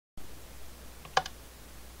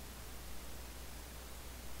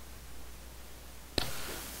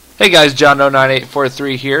Hey guys,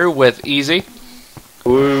 John09843 here with Easy.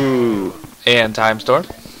 Woo! And Timestorm.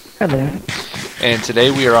 Hello. And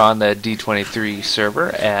today we are on the D23 server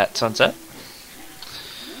at Sunset.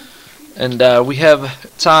 And we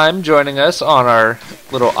have Time joining us on our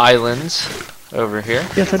little islands over here.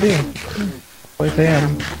 Yes, I do. Yes, I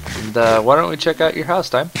am. And why don't we check out your house,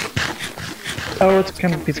 Time? Oh, it's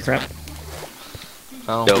kind of a piece of crap.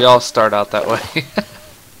 Well, we all start out that way.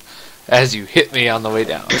 As you hit me on the way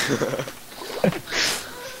down.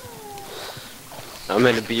 I'm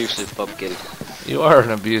an abusive pumpkin. You are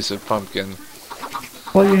an abusive pumpkin.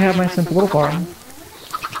 Well, you have my simple little farm.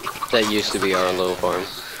 That used to be our little farm.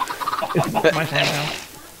 It's my farm now.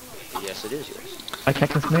 Yes, it is yours. My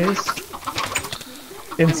cactus maze.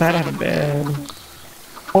 Inside I have a bed.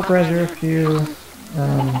 Whole treasure, a few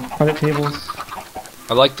project tables.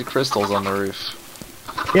 I like the crystals on the roof.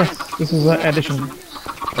 Yes, this is an addition.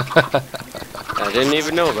 I didn't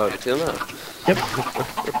even know about it till now. Yep.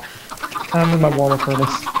 I'm in my water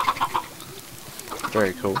furnace.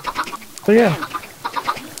 Very cool. So yeah.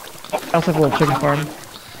 I also have a little chicken farm.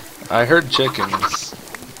 I heard chickens.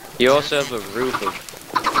 You also have a roof of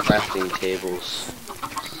crafting tables.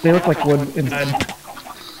 They look like wood inside.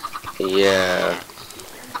 Yeah.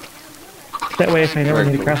 That way if I never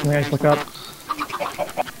need to craft something, I just look up.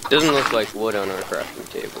 Doesn't look like wood on our crafting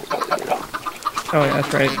table. But, you know. Oh yeah,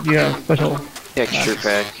 that's right. You have special Texture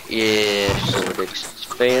pack. Yeah, sword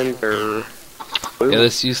expander. Yeah,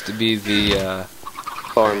 this used to be the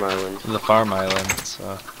Farm island. farm island,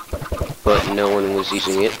 so. But no one was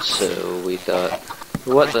using it, so we thought,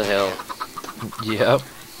 what the hell? Yep.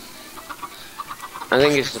 I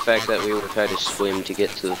think it's the fact that we would have had to swim to get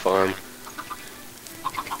to the farm.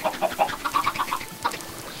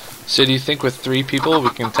 So do you think with 3 people we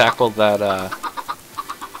can tackle that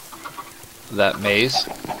that maze?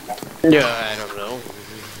 Yeah, I don't know.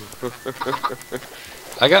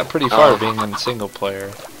 I got pretty far being in single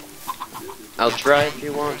player. I'll try if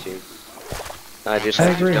you want to. I just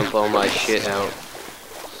have to dump all my shit out.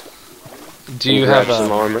 Do you have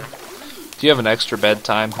some armor? Do you have an extra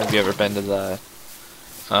bedtime? Have you ever been to the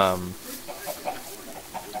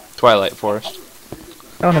Twilight Forest?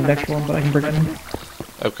 I don't have an extra one, but I can bring it in.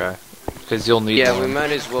 Okay. Because you'll need Yeah, one. we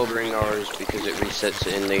might as well bring ours because it resets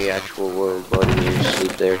in the actual world when you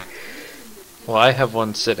sleep there. Well, I have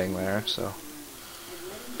one sitting there, so.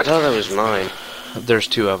 I thought that was mine. There's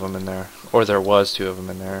 2 of them in there. Or there was 2 of them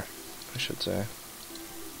in there, I should say.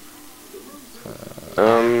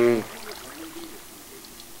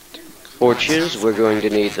 Torches, we're going to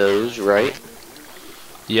need those, right?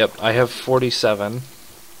 Yep, I have 47.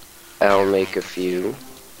 I'll make a few.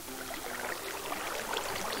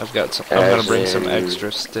 I've got some. I'm gonna bring some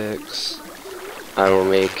extra sticks. I will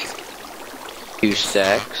make 2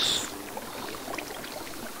 stacks.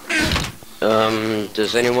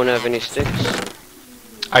 Does anyone have any sticks?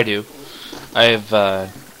 I do. I have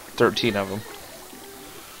 13 of them.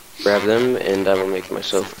 Grab them, and I will make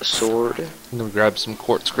myself a sword. I'm gonna grab some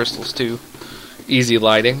quartz crystals too. Easy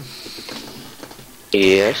lighting.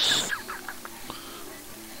 Yes.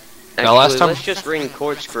 Actually, Now last time, let's just bring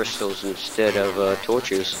quartz crystals instead of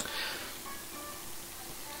torches.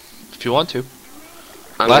 if you want to.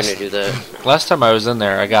 I'm gonna do that. Last time I was in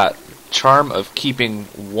there, I got charm of keeping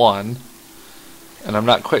 1, and I'm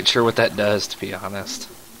not quite sure what that does, to be honest.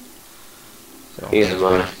 So, Either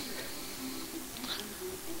mine.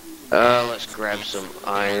 Let's grab some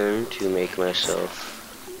iron to make myself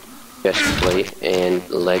chest plate and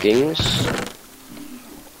leggings.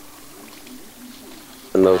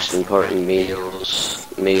 The most important meals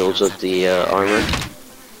of the armor.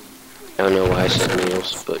 I don't know why I said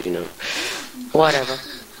meals, but you know, whatever.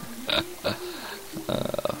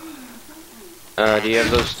 Do you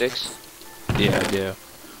have those sticks? yeah, I do.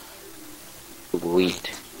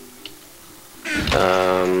 Wheat.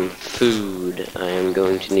 Food. I am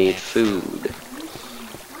going to need food.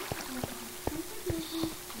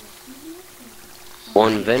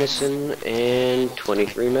 1 venison and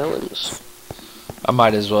 23 melons. I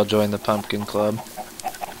might as well join the pumpkin club.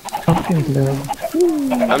 Pumpkin club.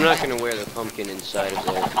 I'm not gonna wear the pumpkin inside of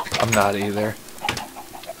there. I'm not either.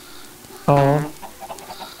 Oh.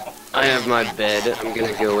 I have my bed. I'm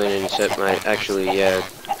gonna go in and set my. Actually, yeah.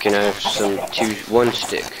 Can I have 1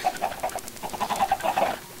 stick?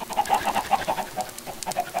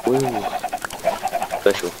 Woo.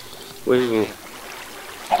 Special. Woo.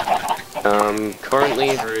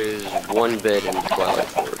 Currently there is 1 bed in Twilight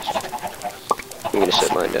Forest. I'm gonna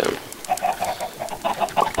set mine down.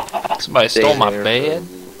 Somebody stole my bed.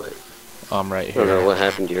 Oh, I'm right I here. don't know what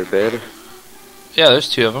happened to your bed. Yeah, there's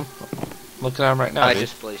 2 of them. Looking at them right now. I dude.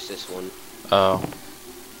 just placed this one. Oh.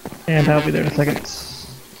 And I'll be there in a second.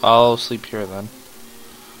 I'll sleep here then.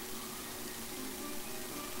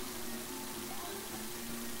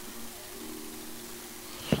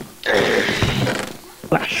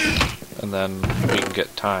 Flash. And then we can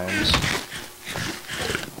get times.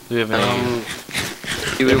 Do we have any?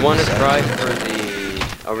 Do we want to try for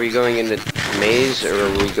the... Are we going in the maze, or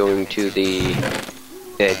are we going to the...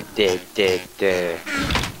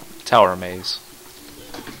 Tower maze.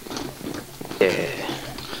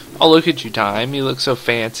 Oh, look at you, Time. You look so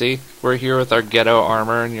fancy. We're here with our ghetto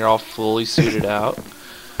armor, and you're all fully suited out.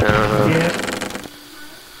 Yeah.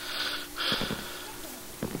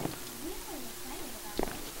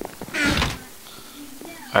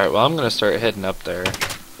 Alright, well, I'm gonna start heading up there.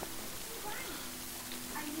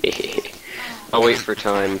 I'll wait for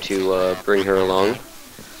time to bring her along.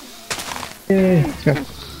 Yay. Let's go.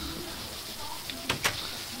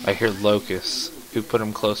 I hear locusts. Who put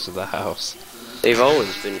them close to the house? They've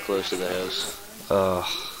always been close to the house. Ugh.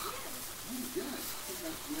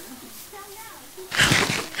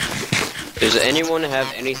 Does anyone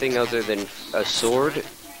have anything other than a sword,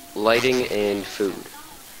 lighting, and food?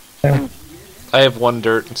 Yeah. I have 1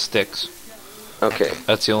 dirt and sticks. Okay.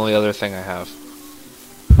 That's the only other thing I have.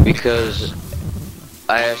 Because...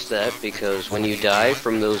 I asked that because when you die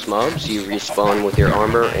from those mobs, you respawn with your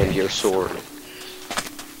armor and your sword.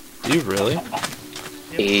 Do you really?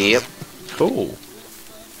 Yep. Cool.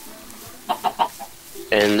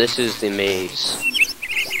 And this is the maze.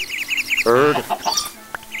 Bird.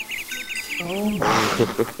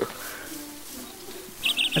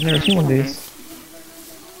 I've never seen one of these.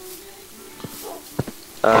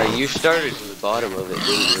 You started from the bottom of it,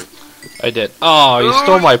 didn't you? I did. Oh, you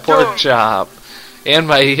stole my pork chop. And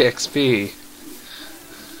my EXP.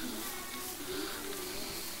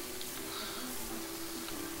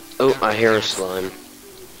 Oh, I hear a slime.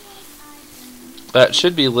 That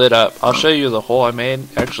should be lit up. I'll show you the hole I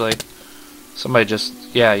made. Actually, somebody just...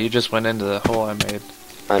 Yeah, you just went into the hole I made.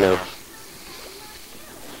 I know.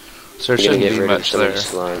 So there I'm gonna shouldn't get be rid of much some there. of the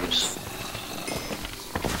slimes.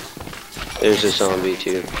 There's a zombie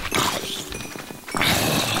too.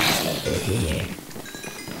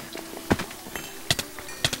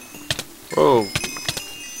 Whoa.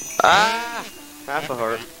 Ah! Half a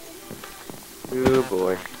heart. Oh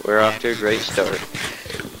boy, we're off to a great start.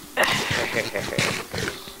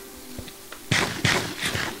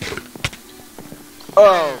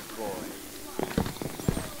 Oh boy.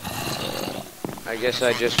 I guess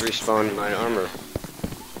I just respawned my armor.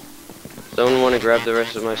 Someone want to grab the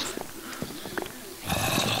rest of my stuff?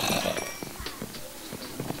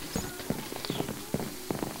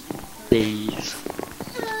 Please.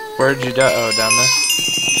 Where'd you die? Oh, down there?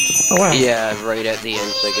 Oh wow. Yeah, right at the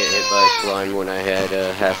end, so I get hit by a slime when I had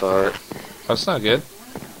half a heart. That's not good.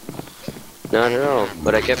 Not at all,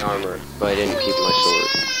 but I kept armor, but I didn't keep my sword.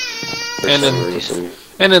 For And some then- reason.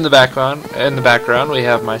 And in the background, we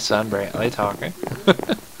have my son Brantley talking.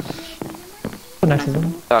 So nice of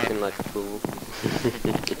them. Talking like a fool.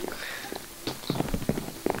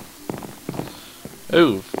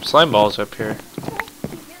 Ooh, slime balls up here.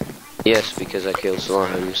 Yes, because I killed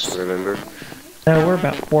slimes, remember? We're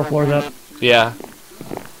about 4 floors up. Yeah,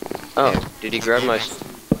 Oh, did he grab my...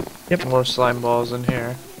 more slime balls in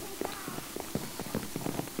here.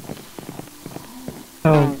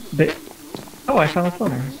 Oh, I found a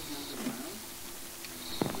spawner.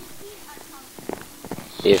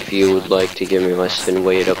 If you would like to give me my spin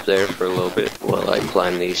weight up there for a little bit while I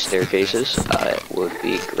climb these staircases, I would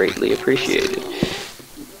be greatly appreciated.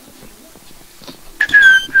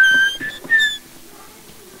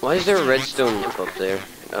 Why is there a redstone lamp up there?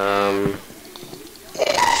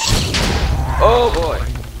 Oh boy!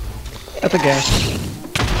 That's a gas.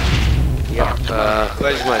 Yep,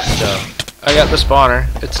 where's my stuff? I got the spawner.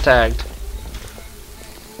 It's tagged.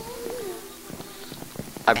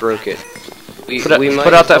 I broke it. Put out might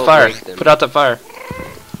that as well fire. break them. Put out that fire.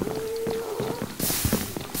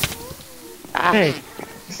 Hey.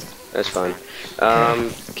 That's fine.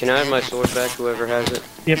 Can I have my sword back, whoever has it?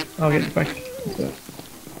 Yep, I'll get it back. So,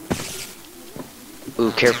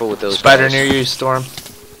 Ooh, careful with those Spider guys. near you, Storm.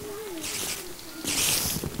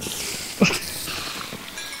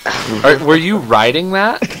 Were you riding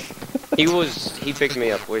that? He picked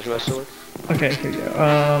me up. Where's my sword? okay, here you go.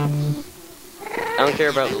 I don't care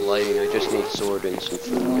about the lighting, I just need sword and some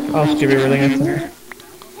food. I'll just give you everything that's in here.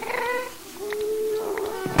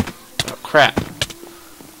 Oh, crap.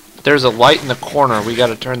 There's a light in the corner. We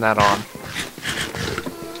gotta turn that on.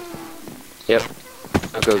 Yep.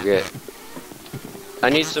 I'll go get. I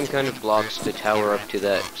need some kind of blocks to tower up to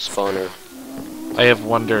that spawner. I have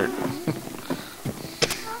 1 dirt.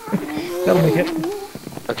 That'll make it.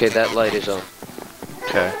 Okay, that light is on.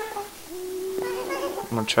 Okay.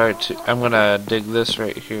 I'm gonna dig this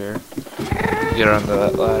right here. Get onto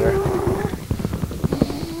that ladder.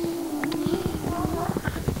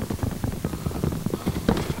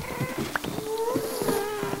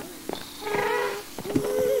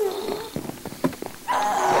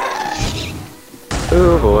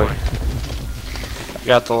 Oh boy.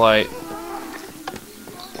 Got the light.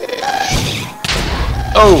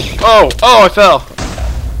 Oh, I fell.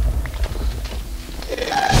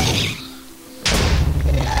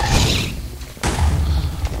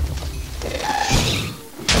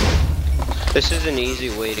 This is an easy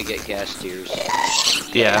way to get gas tiers.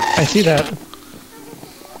 Yeah. I see that.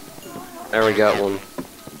 I already got one.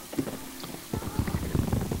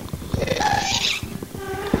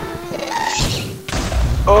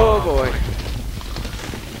 Oh boy.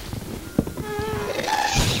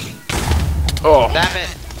 Oh. Damn it.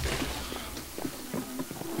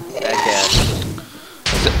 That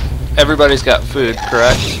gas. Everybody's got food,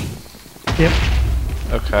 correct? Yep.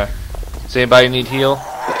 Okay. Does anybody need heal?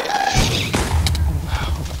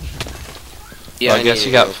 Yeah, Well, I guess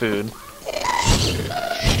you got food.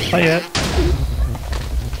 Not yet.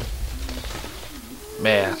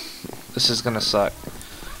 Man, this is gonna suck.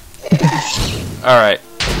 Alright,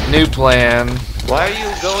 new plan. Why are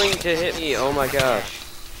you going to hit me? Oh my gosh.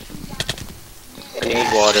 I need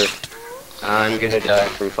water. I'm gonna die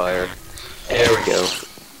from fire. There we go.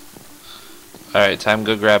 Alright, time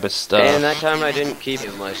to go grab his stuff. And that time I didn't keep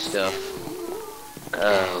my stuff.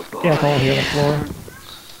 Oh boy. Yeah, it's all here on the floor.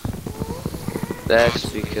 That's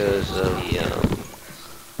because of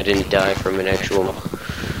I didn't die from an actual.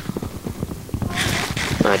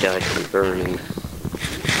 I died from burning.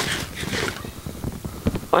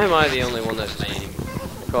 Why am I the only one that's saying?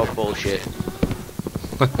 Call bullshit.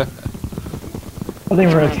 I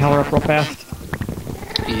think we're gonna tower up real fast.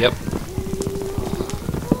 Yep.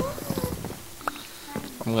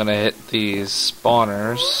 I'm gonna hit these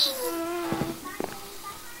spawners.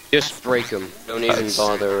 Just break them. Don't even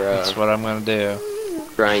bother That's what I'm gonna do.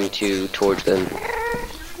 trying to torch them.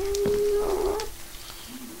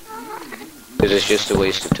 Because it's just a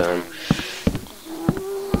waste of time.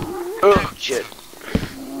 Oh, shit.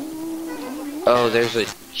 Oh, there's a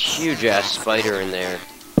huge ass spider in there.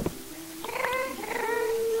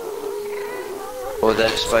 Oh,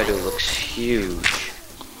 that spider looks huge.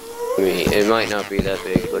 I mean, it might not be that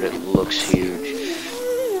big, but it looks huge.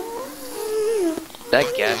 That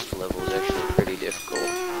gas level is actually pretty difficult.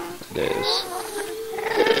 It is.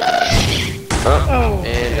 Oh,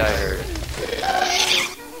 and I heard it.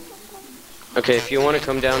 Okay, if you want to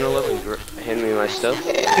come down a level and hand me my stuff.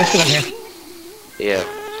 Just get on here. Yeah.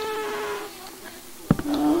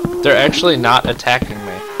 They're actually not attacking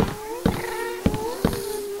me.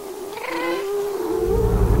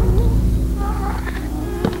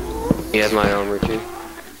 You have my armor too?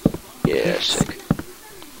 Yeah, sick.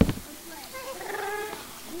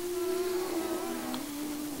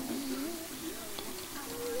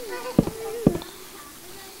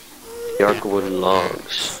 Darkwood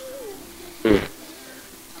logs.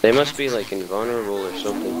 They must be like invulnerable or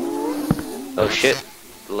something. Oh shit,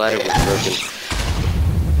 the ladder was broken.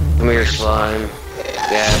 Come here, slime.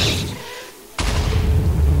 Gas.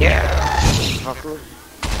 Yeah! Fucker.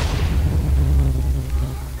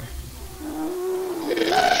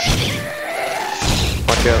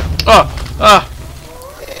 Watch out. Oh! Ah!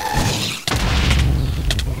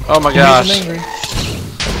 Oh my gosh. I'm angry.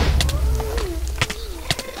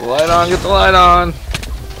 Get the light on, get the light on!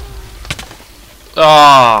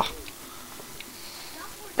 Ah!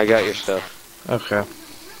 I got your stuff. Okay.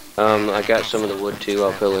 I got some of the wood too.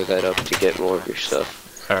 I'll pillar that up to get more of your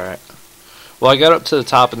stuff. Alright. Well, I got up to the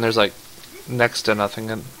top and there's like next to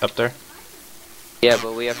nothing up there. Yeah,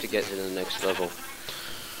 but we have to get to the next level.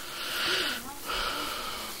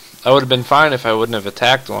 I would have been fine if I wouldn't have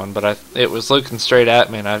attacked one, but it was looking straight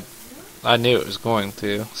at me and I knew it was going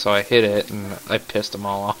to, so I hit it and I pissed them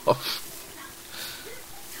all off.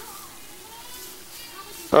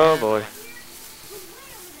 Oh boy.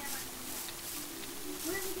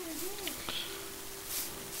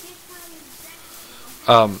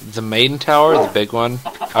 The main tower, the big one,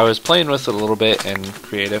 I was playing with it a little bit in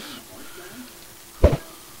creative.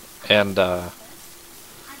 And,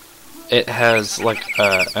 it has like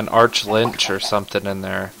an arch lynch or something in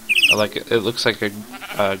there. Like it looks like a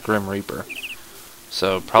Grim Reaper.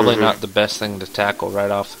 So probably not the best thing to tackle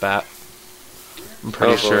right off the bat. I'm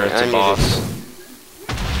pretty sure it's a boss.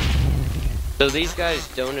 So these guys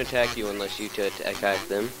don't attack you unless you attack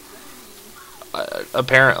them?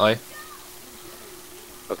 Apparently.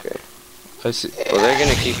 Okay. I see. Well, they're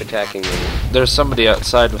gonna keep attacking me. There's somebody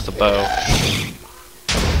outside with a bow.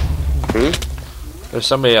 There's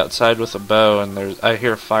somebody outside with a bow, and I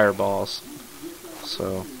hear fireballs.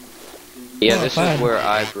 So. Yeah, this is where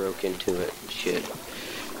I broke into it. Shit.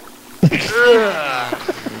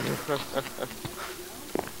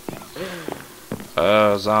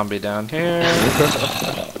 Oh, zombie down here.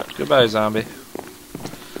 Goodbye, zombie.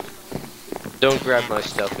 Don't grab my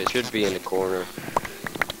stuff. It should be in the corner.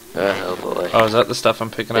 Oh boy. Oh, is that the stuff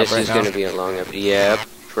I'm picking up right now? This is gonna be a long episode. Yeah,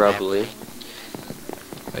 probably.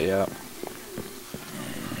 Yeah.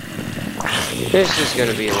 This is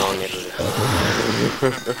gonna be a long episode.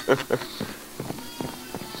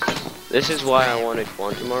 This is why I wanted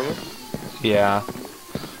quantum armor. Yeah.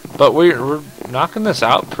 But we're knocking this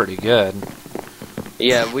out pretty good.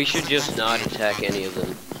 Yeah, we should just not attack any of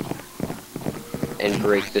them. And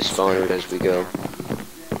break the spawner as we go.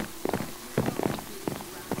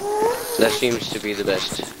 That seems to be the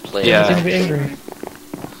best plan. Yeah. He's gonna be angry.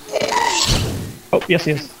 Oh, yes,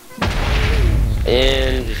 he is.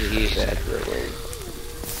 And he's at Berlin.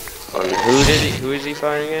 On who is he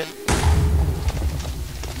firing at?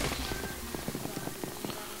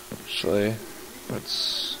 Actually,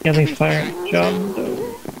 let's. Yeah, he's firing John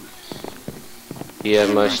Doe. You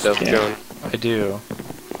have my stuff, Yeah. John? I do.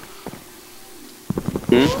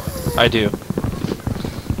 Hmm? I do.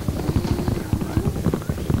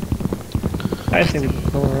 I say we can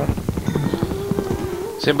pull her up.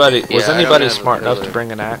 Was anybody Yeah, I don't have smart a enough to pillar.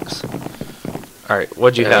 bring an axe? Alright,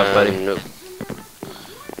 what'd you have, buddy? Nope.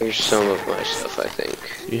 Here's some of my stuff, I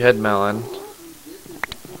think. You had melon.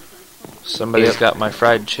 Somebody's Yep. got my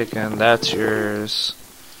fried chicken. That's yours.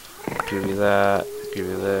 Give you that. Give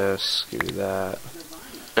you this. Give you that.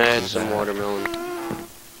 I had some watermelon.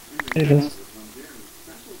 It is.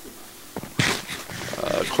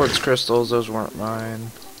 Quartz crystals. Those weren't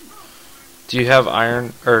mine. Do you have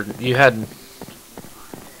iron? Or you had?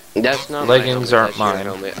 That's not Leggings my aren't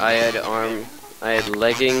helmet, that's your mine. helmet. I had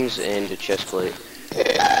leggings and a chest plate.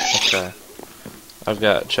 Okay. I've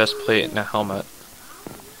got a chest plate and a helmet.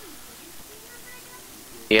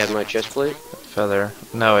 You have my chest plate? Feather.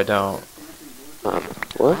 No, I don't.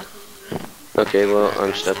 What? Okay, well,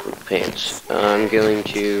 I'm stuck with pants. I'm going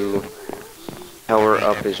to power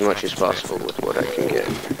up as much as possible with what I can get.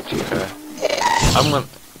 Okay. I'm gonna.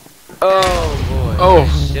 Oh, boy. Oh.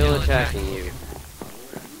 They're still attacking you.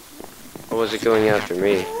 Or was it going after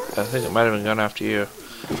me? I think it might have been going after you.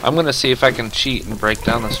 I'm gonna see if I can cheat and break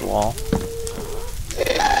down this wall.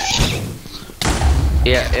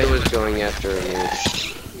 Yeah, it was going after me.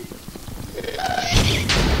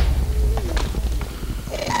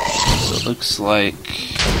 So it looks like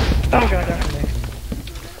Oh god, after me.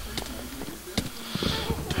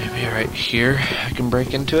 maybe right here I can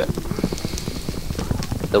break into it.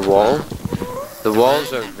 The wall? The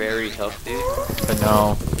walls are very tough, dude. I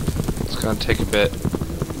know. It's gonna take a bit.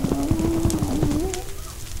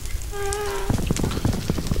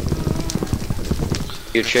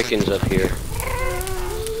 Your chicken's up here.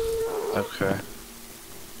 Okay.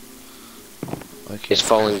 It's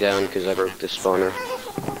falling down because I broke the spawner.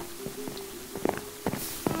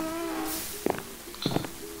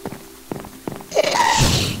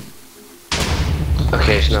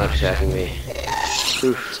 Okay, it's not attacking me.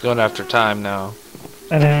 Oof. It's going after time now.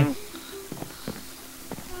 I know.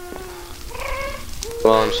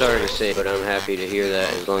 Well, I'm sorry to say, but I'm happy to hear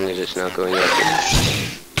that as long as it's not going after me.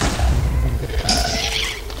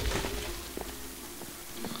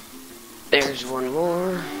 There's one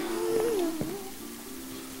more.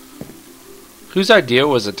 Whose idea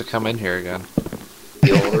was it to come in here again?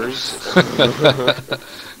 Yours.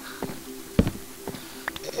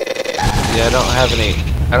 Yeah, I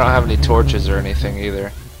don't have any torches or anything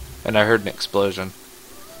either. And I heard an explosion.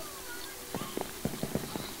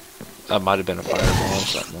 That might have been a fireball or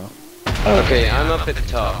something though. Okay, I'm up at the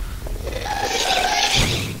top.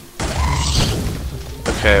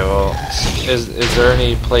 Okay, well, is there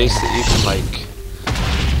any place that you can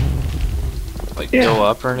like Yeah. go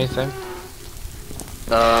up or anything?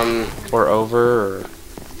 Or over or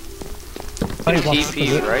Funny blocks up, is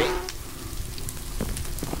TP, it? right?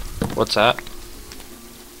 what's that?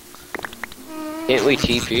 Can't we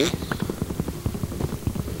TP?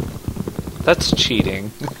 That's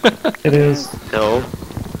cheating. It is. No.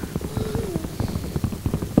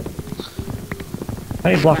 How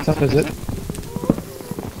many blocks up is it?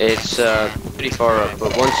 It's pretty far up,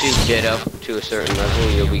 but once you get up to a certain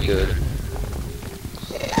level, you'll be good.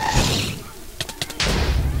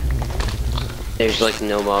 There's like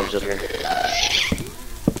no mobs up here.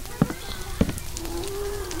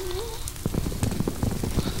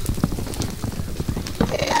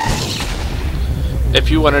 If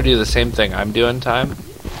you want to do the same thing I'm doing, Time,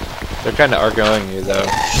 they're kind of arguing you though.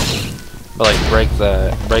 But like break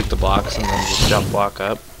the blocks and then just jump block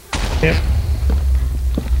up. Yep.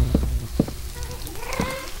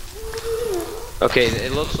 Okay,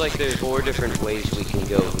 it looks like there's 4 different ways we can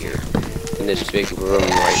go here. In this big room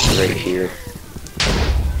right here.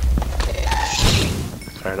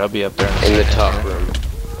 Alright, I'll be up there. In the top room.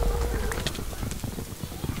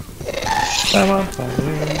 I'm on fire.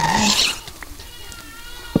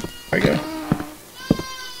 There we go.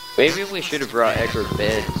 Maybe we should have brought extra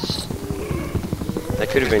beds. That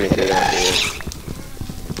could have been a good idea.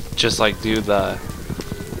 Just like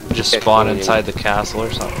just spawn inside the castle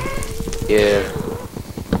or something. Yeah.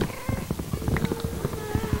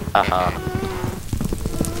 Aha.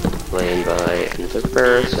 Playing by into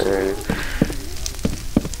person.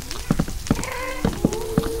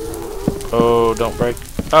 Oh, don't break.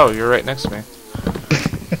 Oh, you're right next to me.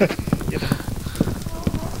 Yep.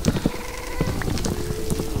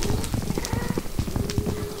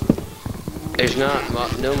 There's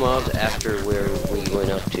no mobs after where we went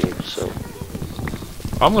up to, so.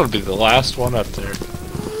 I'm gonna be the last one up there.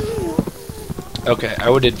 Okay, I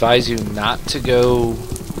would advise you not to go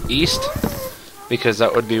east, because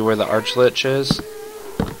that would be where the Archlich is,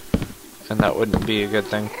 and that wouldn't be a good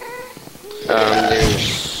thing.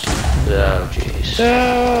 There's... Oh, jeez.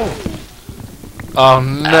 No! Oh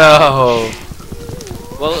no!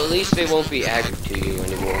 Well, at least they won't be aggroed to you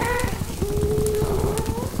anymore.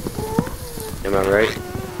 Am I right?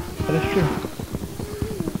 That is true.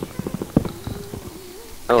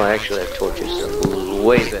 Oh, I actually have torches, so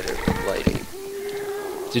way better lighting.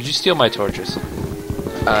 Did you steal my torches?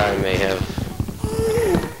 I may have.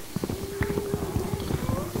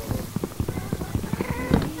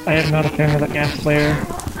 I am not a fan of that gas flare.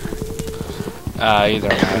 Either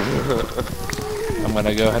way. I'm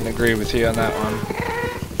gonna go ahead and agree with you on that one.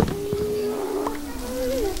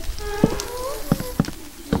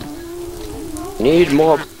 Need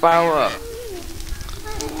more power.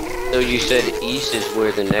 So you said east is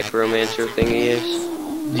where the necromancer thingy is?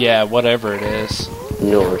 Yeah, whatever it is.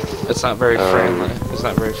 North. It's not very friendly. It's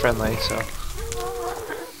not very friendly, so.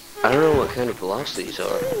 I don't know what kind of blocks these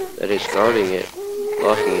are that is guarding it,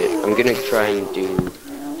 blocking it. I'm gonna try and do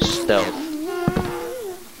stealth.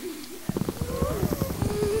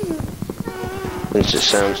 Since it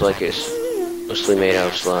sounds like it's mostly made out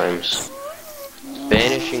of slimes.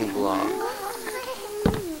 Vanishing block.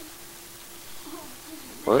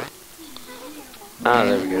 What? Ah,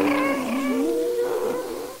 there we go.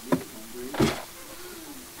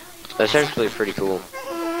 That's actually pretty cool.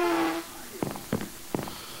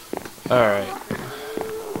 Alright.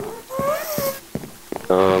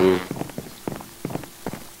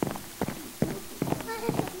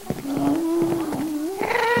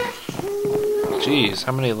 Jeez,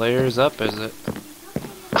 how many layers up is it?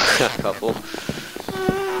 A couple.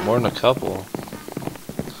 More than a couple.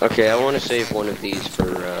 Okay, I want to save one of these for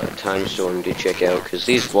Timestorm to check out, because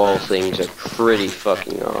these wall things are pretty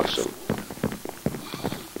fucking awesome.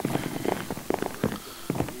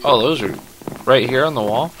 Oh, those are right here on the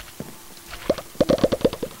wall?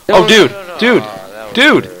 No, oh, dude! no, no, no. Dude! Oh,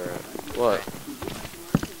 Dude! What?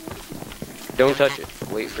 Don't touch it.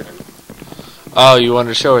 Wait for them. Oh, you wanted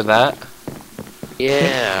to show her that?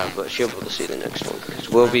 Yeah, but she'll be able to see the next one, because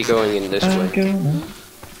we'll be going in this way.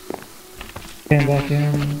 Stand back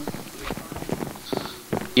in.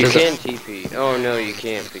 You can TP. Oh no, you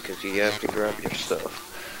can't, because you have to grab your stuff.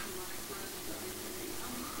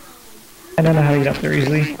 I don't know how to get up there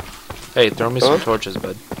easily. Hey, throw me some torches,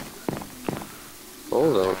 bud.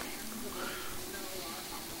 Hold on.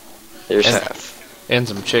 There's half. And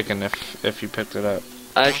some chicken if you picked it up.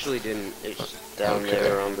 I actually didn't. It's down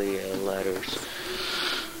there on the ladders.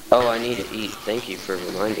 Oh, I need to eat. Thank you for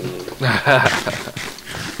reminding me.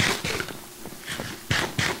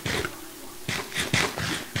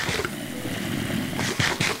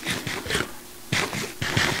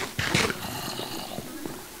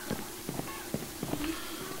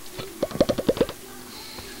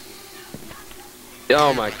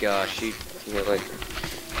 Oh my gosh, you're like,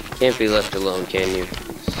 can't be left alone, can you?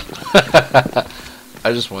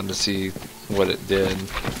 I just wanted to see what it did.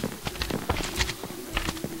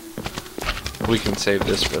 We can save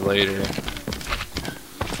this for later.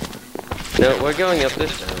 No, we're going up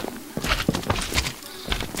this time.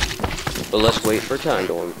 But let's wait for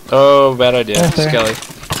Timestorm. Oh, bad idea. Okay. Skelly.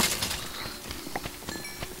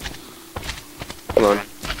 Come on.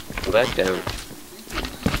 Go back down.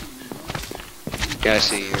 Yeah, I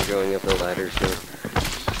see you're going up the ladders now.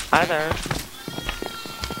 Hi there.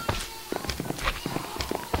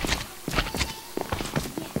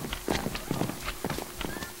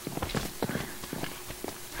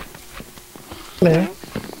 Hello.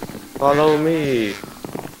 Follow me.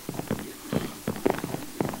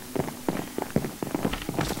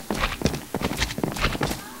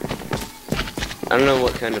 I don't know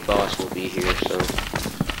what kind of boss will be here, so.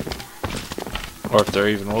 Or if there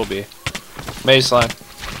even will be. Maze line.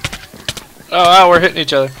 Oh, wow, we're hitting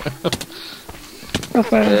each other. Real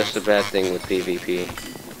fast. That's the bad thing with PvP.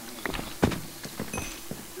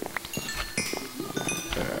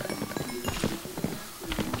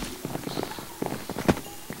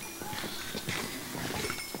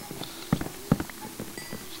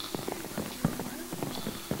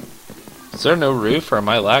 Is there no roof or am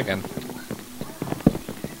I lagging?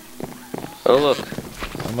 Oh look,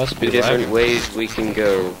 I must be different lagging. ways we can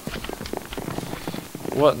go.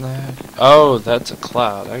 What in the heck? Oh, that's a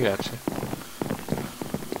cloud. I got you.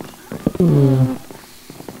 Ooh.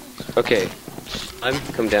 Okay,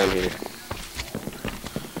 come down here.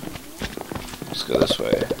 Let's go this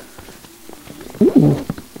way. Ooh.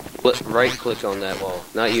 Right click on that wall.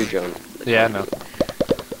 Not you, John. Yeah, I know.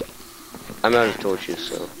 I'm out of torches,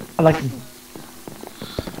 so. I like them.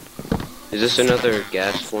 Is this another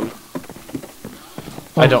gas one?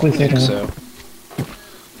 I don't please say think no. so. I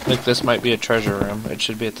think this might be a treasure room. It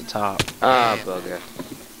should be at the top. Ah, bugger.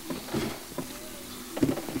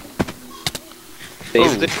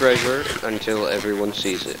 Save the treasure until everyone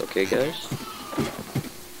sees it, okay, guys?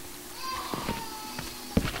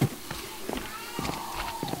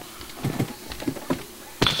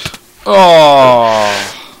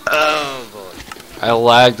 Oh! Oh, boy. I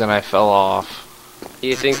lagged and I fell off. Do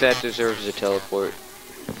you think that deserves a teleport?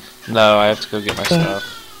 No, I have to go get my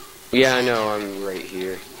stuff. Yeah, I know, I'm right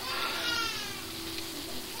here.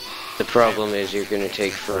 The problem is you're gonna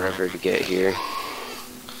take forever to get here.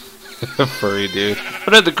 Furry dude.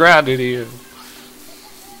 What did the ground do to you?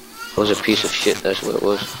 It was a piece of shit, that's what it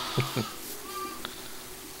was.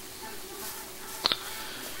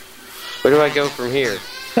 Where do I go from here?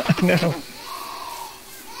 No. I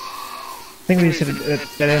think we just hit a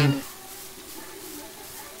dead end.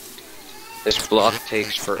 This block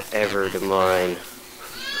takes forever to mine.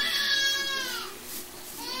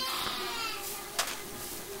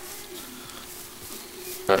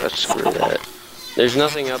 Screw that. There's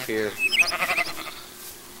nothing up here.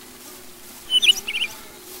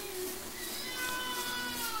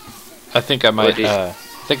 I think I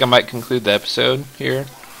might conclude the episode here,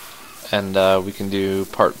 and we can do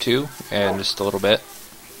part 2 in just a little bit.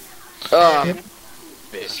 Oh, Yep.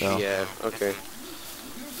 bitch. So. Yeah, okay.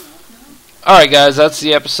 Alright guys, that's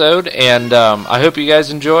the episode, and I hope you guys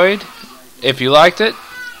enjoyed. If you liked it,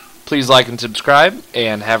 please like and subscribe,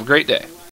 and have a great day.